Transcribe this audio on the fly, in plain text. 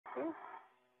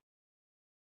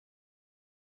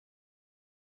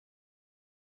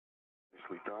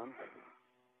successfully done.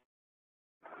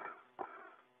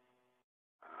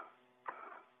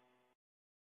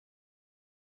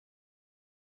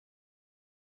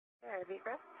 Deep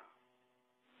breath.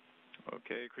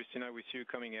 Okay, Christina, with you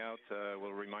coming out,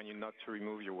 we'll remind you not to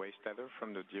remove your waist tether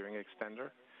from the gearing extender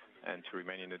and to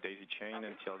remain in the daisy chain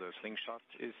until the slingshot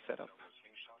is set up.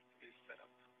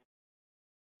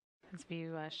 This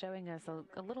view showing us a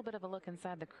little bit of a look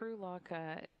inside the crew lock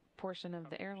portion of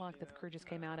the airlock that the crew just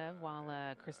came out of, while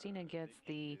Christina gets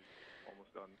the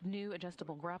new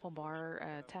adjustable grapple bar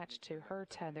attached to her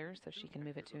tether so she can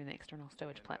move it to an external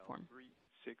stowage platform.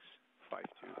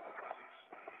 3652.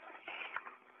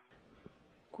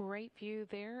 Great view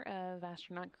there of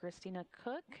astronaut Christina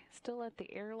Cook, still at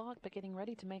the airlock, but getting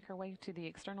ready to make her way to the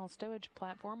external stowage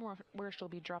platform where she'll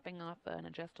be dropping off an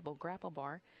adjustable grapple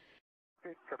bar.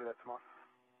 Okay, cover that tomorrow.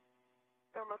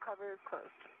 Thermal cover is closed.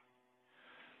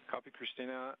 Copy,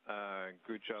 Christina.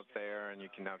 Good job there, and you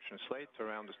can now translate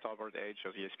around the starboard edge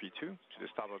of the SP2 to the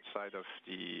starboard side of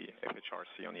the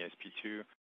FHRC on the SP2.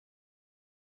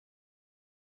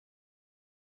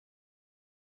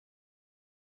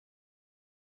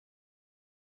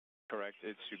 Correct.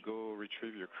 It's to go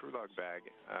retrieve your crew log bag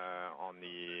on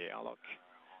the airlock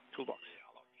toolbox.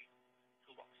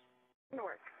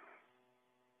 North.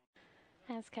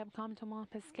 As Capcom Thomas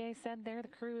Pesquet said there, the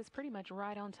crew is pretty much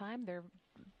right on time. They're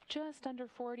just under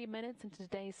 40 minutes into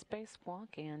today's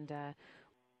spacewalk, and Thomas,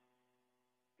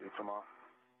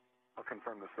 I'll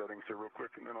confirm the settings here real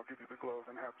quick, and then I'll give you the glove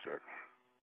and half check.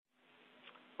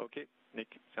 Okay,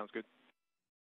 Nick, sounds good.